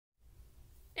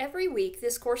Every week,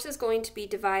 this course is going to be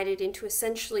divided into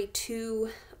essentially two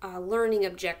learning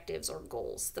objectives or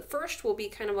goals. The first will be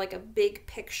kind of like a big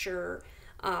picture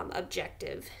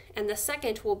objective, and the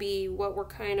second will be what we're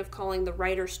kind of calling the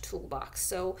writer's toolbox.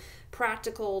 So,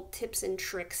 practical tips and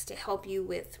tricks to help you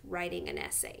with writing an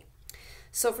essay.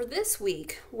 So, for this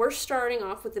week, we're starting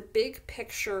off with the big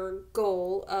picture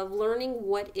goal of learning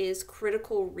what is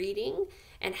critical reading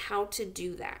and how to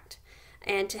do that.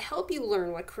 And to help you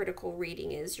learn what critical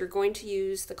reading is, you're going to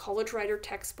use the College Writer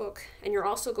textbook, and you're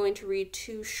also going to read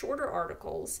two shorter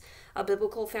articles, A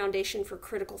Biblical Foundation for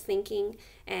Critical Thinking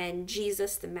and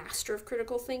Jesus, the Master of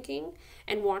Critical Thinking,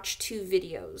 and watch two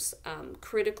videos,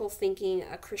 Critical Thinking,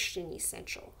 a Christian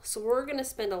Essential. So we're going to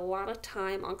spend a lot of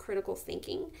time on critical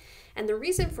thinking, and the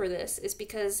reason for this is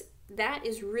because that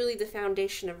is really the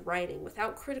foundation of writing.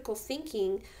 Without critical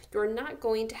thinking, you're not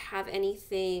going to have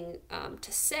anything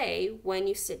to say when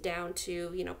you sit down to,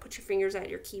 put your fingers at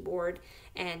your keyboard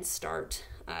and start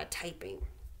typing.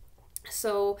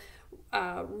 So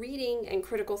reading and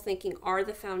critical thinking are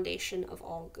the foundation of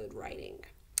all good writing.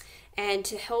 And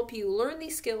to help you learn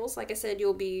these skills, like I said,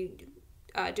 you'll be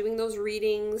doing those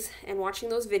readings and watching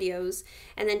those videos,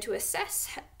 and then to assess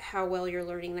how well you're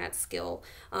learning that skill,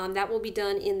 that will be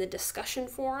done in the discussion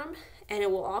forum, and it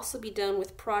will also be done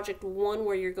with project 1,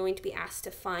 where you're going to be asked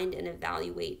to find and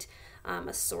evaluate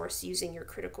a source using your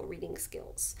critical reading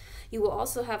skills. You will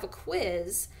also have a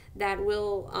quiz that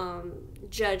will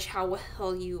judge how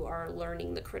well you are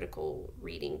learning the critical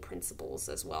reading principles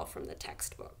as well from the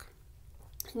textbook.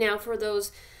 Now, for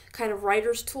those kind of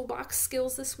writer's toolbox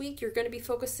skills this week, you're going to be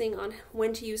focusing on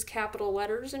when to use capital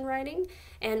letters in writing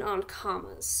and on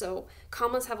commas. So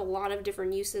commas have a lot of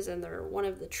different uses, and they're one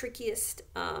of the trickiest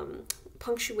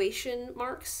punctuation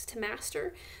marks to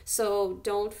master. So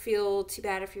don't feel too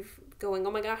bad if you're going,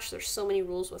 oh my gosh, there's so many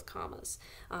rules with commas.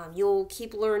 You'll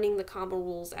keep learning the comma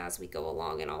rules as we go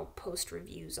along, and I'll post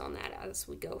reviews on that as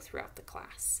we go throughout the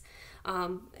class.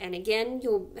 And again,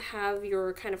 you'll have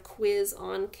your kind of quiz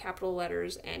on capital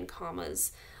letters and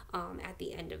commas at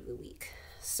the end of the week.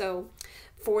 So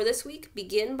for this week,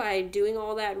 begin by doing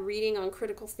all that reading on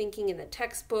critical thinking in the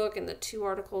textbook and the two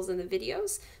articles and the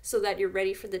videos so that you're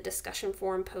ready for the discussion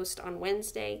forum post on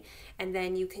Wednesday. And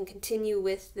then you can continue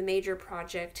with the major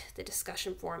project, the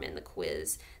discussion forum, and the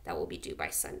quiz that will be due by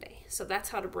Sunday. So that's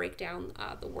how to break down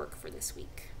the work for this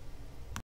week.